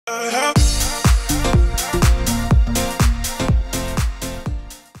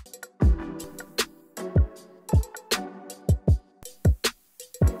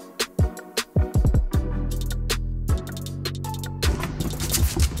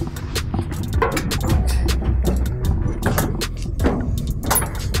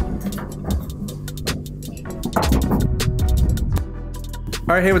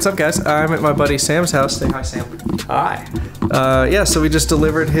All right, hey, what's up, guys? I'm at my buddy Sam's house. Say hi, Sam. Hi. Yeah, so we just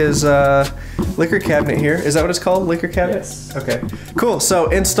delivered his liquor cabinet here. Is that what it's called, liquor cabinet? Yes. Okay, cool. So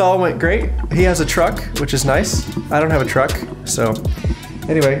install went great. He has a truck, which is nice. I don't have a truck, so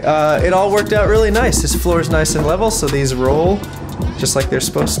anyway, it all worked out really nice. His floor is nice and level, so these roll just like they're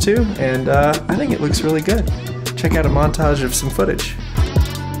supposed to, and I think it looks really good. Check out a montage of some footage.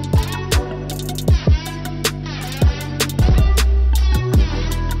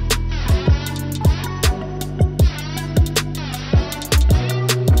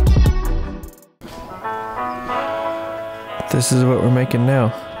 This is what we're making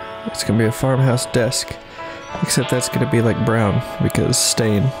now. It's gonna be a farmhouse desk, except that's gonna be like brown because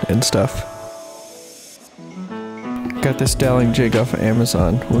stain and stuff. Got this doweling jig off of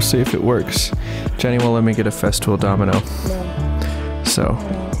Amazon. We'll see if it works. Jenny won't let me get a festival domino. So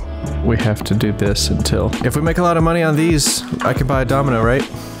we have to do this until... If we make a lot of money on these, I can buy a domino, right?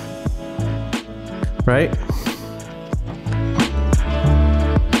 Right?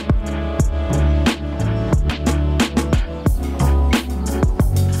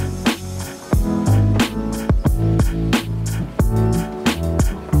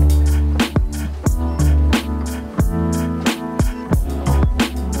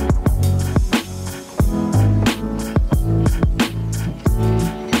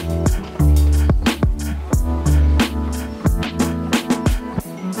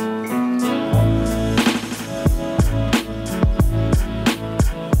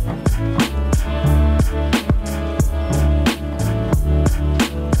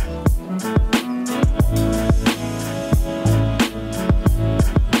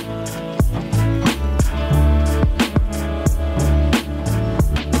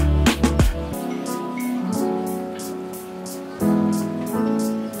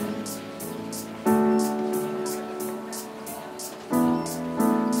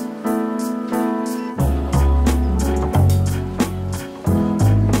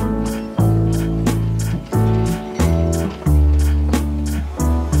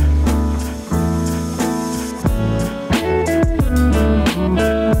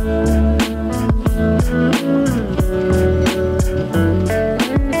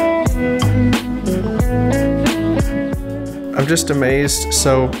 I'm just amazed.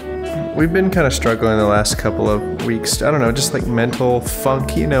 So we've been kind of struggling the last couple of weeks. I don't know, just like mental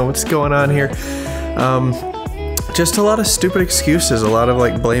funk, you know, what's going on here. Just a lot of stupid excuses, a lot of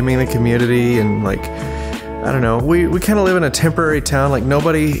like blaming the community and like, I don't know, we kind of live in a temporary town. Like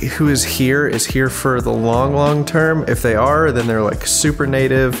nobody who is here for the long term. If they are, then they're like super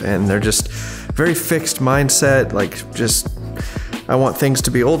native and they're just very fixed mindset, like just, I want things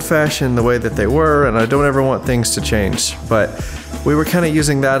to be old-fashioned the way that they were, and I don't ever want things to change. But we were kind of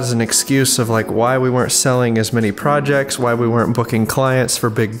using that as an excuse of like why we weren't selling as many projects, why we weren't booking clients for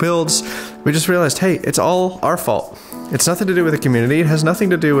big builds. We just realized, hey, it's all our fault. It's nothing to do with the community. It has nothing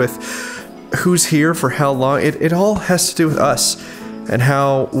to do with who's here for how long. It all has to do with us and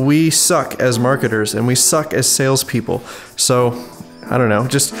how we suck as marketers and we suck as salespeople. So I don't know,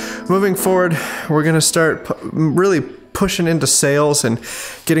 just moving forward, we're gonna start really pushing into sales and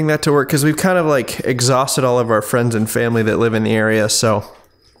getting that to work because we've kind of like exhausted all of our friends and family that live in the area. So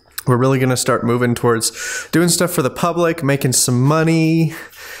we're really going to start moving towards doing stuff for the public, making some money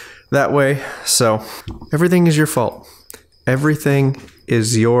that way. So everything is your fault. Everything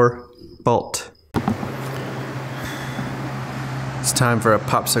is your fault. It's time for a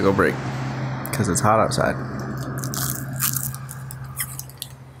popsicle break because it's hot outside.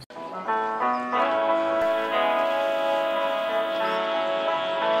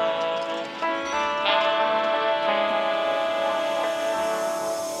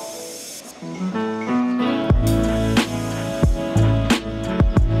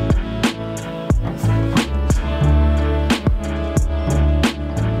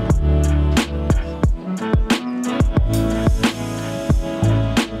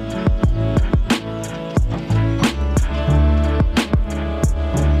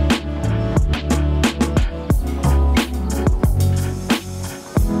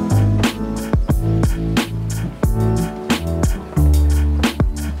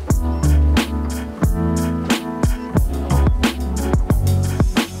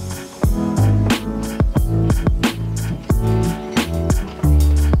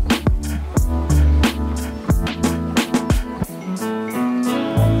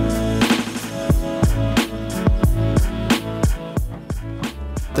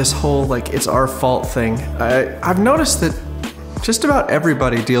 This whole like it's our fault thing. I've noticed that just about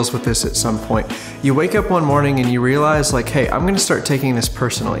everybody deals with this at some point. You wake up one morning and you realize like, hey, I'm gonna start taking this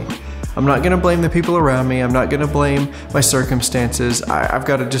personally. I'm not gonna blame the people around me. I'm not gonna blame my circumstances. I've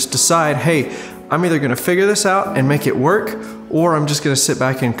got to just decide, hey, I'm either gonna figure this out and make it work, or I'm just gonna sit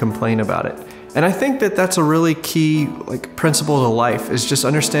back and complain about it. And I think that that's a really key principle to life, is just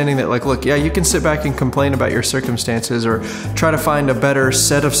understanding that look, yeah, you can sit back and complain about your circumstances or try to find a better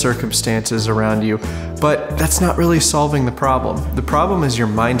set of circumstances around you, but that's not really solving the problem. The problem is your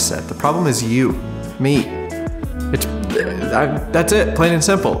mindset. The problem is you, me. That's it, plain and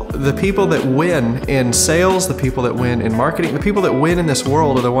simple. The people that win in sales, the people that win in marketing, the people that win in this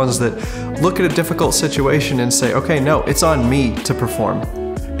world are the ones that look at a difficult situation and say, okay, no, it's on me to perform.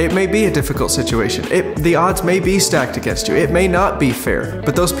 It may be a difficult situation. The odds may be stacked against you. It may not be fair.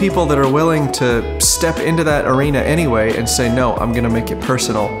 But those people that are willing to step into that arena anyway and say, no, I'm gonna make it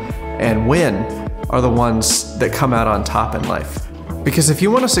personal and win, are the ones that come out on top in life. Because if you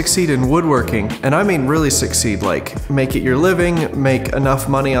want to succeed in woodworking, and I mean really succeed, like make it your living, make enough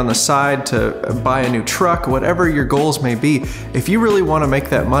money on the side to buy a new truck, whatever your goals may be, if you really want to make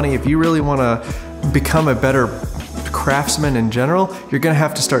that money, if you really want to become a better craftsman in general, you're gonna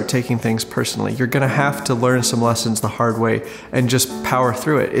have to start taking things personally. You're gonna have to learn some lessons the hard way and just power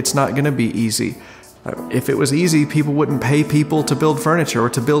through it. It's not gonna be easy. If it was easy, people wouldn't pay people to build furniture or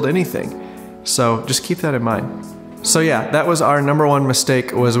to build anything. So just keep that in mind. So yeah, that was our number one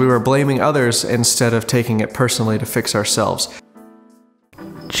mistake, was we were blaming others instead of taking it personally to fix ourselves.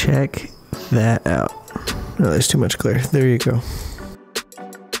 Check that out. No, there's too much glare. There you go.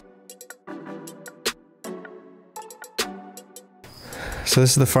 So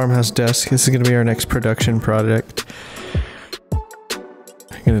this is the farmhouse desk. This is going to be our next production project.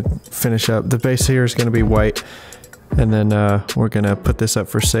 I'm going to finish up. The base here is going to be white. And then we're going to put this up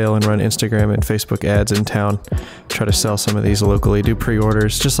for sale and run Instagram and Facebook ads in town. Try to sell some of these locally. Do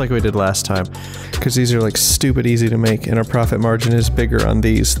pre-orders, just like we did last time. Because these are like stupid easy to make. And our profit margin is bigger on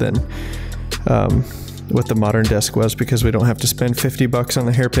these than what the modern desk was. Because we don't have to spend 50 bucks on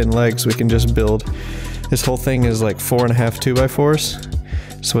the hairpin legs. We can just build. This whole thing is like 4.5 2x4s.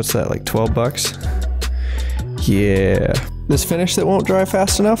 So what's that, like 12 bucks? Yeah. This finish that won't dry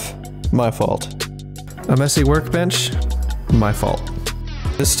fast enough? My fault. A messy workbench? My fault.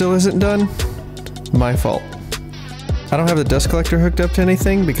 This still isn't done? My fault. I don't have the dust collector hooked up to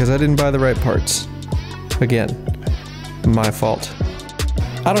anything because I didn't buy the right parts. Again, my fault.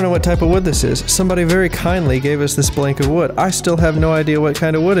 I don't know what type of wood this is. Somebody very kindly gave us this blank of wood. I still have no idea what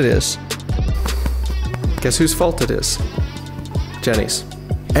kind of wood it is. Guess whose fault it is? Jenny's.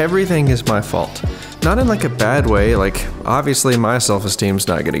 Everything is my fault. Not in like a bad way, like obviously my self-esteem's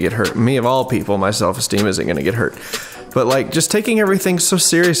not gonna get hurt. Me of all people, my self-esteem isn't gonna get hurt. But like just taking everything so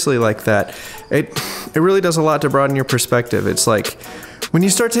seriously like that, it really does a lot to broaden your perspective. It's like when you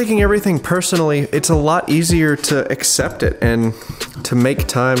start taking everything personally, it's a lot easier to accept it and to make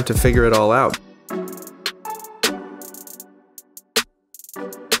time to figure it all out.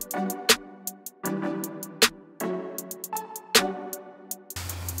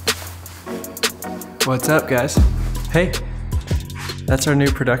 What's up, guys? Hey, that's our new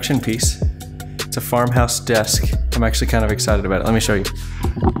production piece. It's a farmhouse desk. I'm actually kind of excited about it. Let me show you.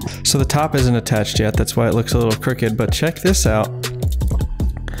 So the top isn't attached yet, that's why it looks a little crooked, but check this out.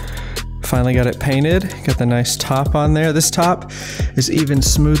 Finally got it painted, got the nice top on there. This top is even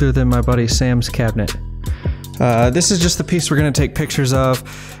smoother than my buddy Sam's cabinet. This is just the piece we're going to take pictures of.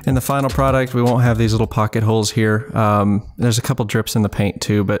 In the final product, we won't have these little pocket holes here. There's a couple drips in the paint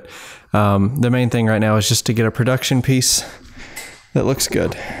too, but the main thing right now is just to get a production piece that looks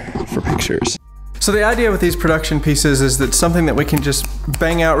good for pictures. So the idea with these production pieces is that something that we can just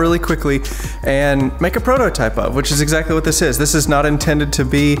bang out really quickly and make a prototype of, which is exactly what this is. This is not intended to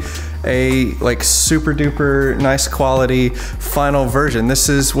be a like super duper nice quality final version. This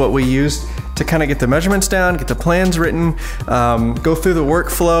is what we used to kind of get the measurements down, get the plans written, go through the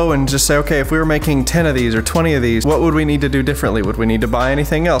workflow and just say, okay, if we were making 10 of these or 20 of these, what would we need to do differently? Would we need to buy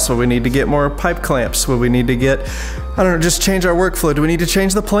anything else? Would we need to get more pipe clamps? Would we need to get, I don't know, just change our workflow? Do we need to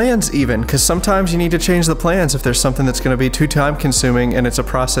change the plans even? Because sometimes you need to change the plans if there's something that's going to be too time consuming and it's a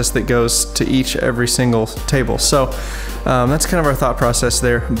process that goes to every single table. So that's kind of our thought process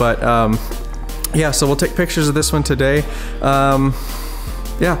there. But yeah, so we'll take pictures of this one today.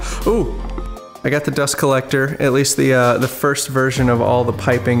 Yeah, ooh. I got the dust collector, at least the first version of all the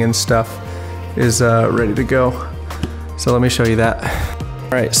piping and stuff is ready to go. So let me show you that. All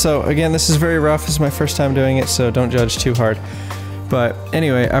right, so again, this is very rough. This is my first time doing it, so don't judge too hard. But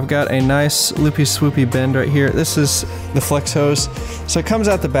anyway, I've got a nice loopy swoopy bend right here. This is the flex hose. So it comes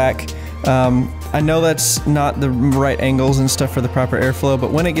out the back. I know that's not the right angles and stuff for the proper airflow,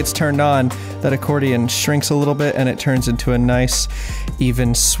 but when it gets turned on, that accordion shrinks a little bit and it turns into a nice,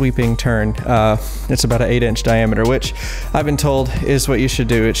 even sweeping turn. It's about an 8-inch diameter, which I've been told is what you should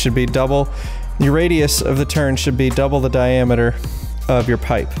do. It should be double, your radius of the turn should be double the diameter of your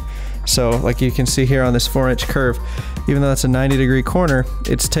pipe. So like you can see here on this 4-inch curve, even though that's a 90-degree corner,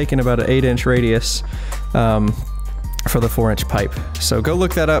 it's taken about an 8-inch radius for the 4-inch pipe. So go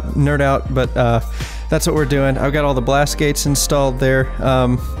look that up, nerd out, but that's what we're doing. I've got all the blast gates installed there.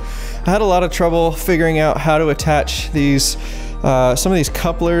 I had a lot of trouble figuring out how to attach these, some of these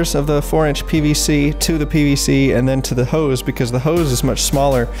couplers of the 4-inch PVC to the PVC and then to the hose, because the hose is much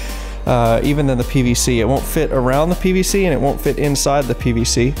smaller even than the PVC. It won't fit around the PVC and it won't fit inside the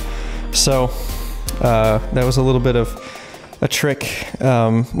PVC. So that was a little bit of a trick.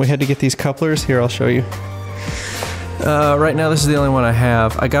 We had to get these couplers. Here, I'll show you. Right now this is the only one I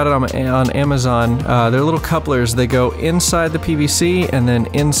have. I got it on Amazon. They're little couplers. They go inside the PVC and then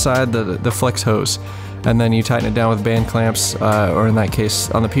inside the flex hose. And then you tighten it down with band clamps, or in that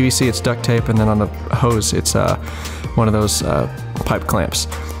case, on the PVC it's duct tape, and then on the hose it's one of those pipe clamps.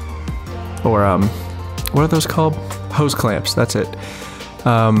 Or, what are those called? Hose clamps, that's it.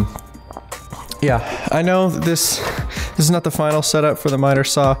 Yeah, I know this is not the final setup for the miter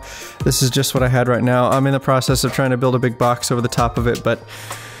saw. This is just what I had right now. I'm in the process of trying to build a big box over the top of it, but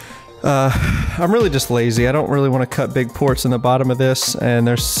I'm really just lazy. I don't really want to cut big ports in the bottom of this, and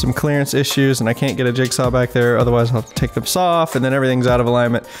there's some clearance issues, and I can't get a jigsaw back there, otherwise I'll have to take the saw off, and then everything's out of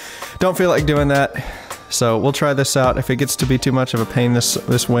alignment. Don't feel like doing that, so we'll try this out. If it gets to be too much of a pain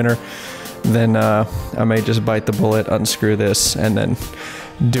this winter, then I may just bite the bullet, unscrew this, and then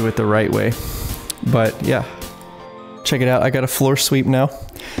do it the right way. But yeah, check it out. I got a floor sweep now,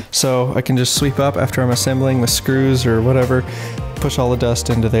 so I can just sweep up after I'm assembling with screws or whatever, push all the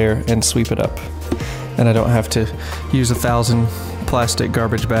dust into there and sweep it up. And I don't have to use 1,000 plastic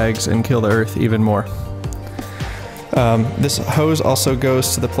garbage bags and kill the earth even more. This hose also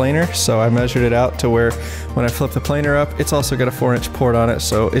goes to the planer, so I measured it out to where when I flip the planer up, it's also got a 4-inch port on it,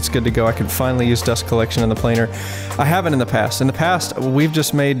 so it's good to go. I can finally use dust collection in the planer. I haven't in the past. In the past, we've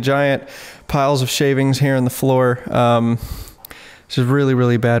just made giant piles of shavings here on the floor. It's a really,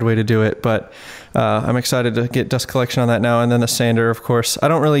 really bad way to do it, but I'm excited to get dust collection on that now. And then the sander, of course. I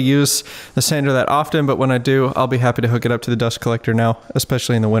don't really use the sander that often, but when I do, I'll be happy to hook it up to the dust collector now,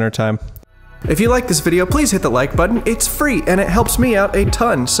 especially in the wintertime. If you like this video, please hit the like button. It's free and it helps me out a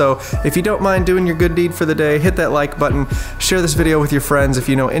ton. So if you don't mind doing your good deed for the day, hit that like button. Share this video with your friends. If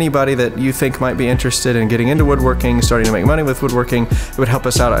you know anybody that you think might be interested in getting into woodworking, starting to make money with woodworking, it would help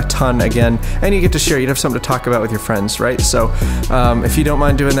us out a ton again. And you get to share. You'd have something to talk about with your friends, right? So if you don't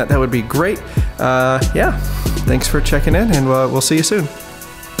mind doing that, that would be great. Yeah, thanks for checking in, and we'll see you soon.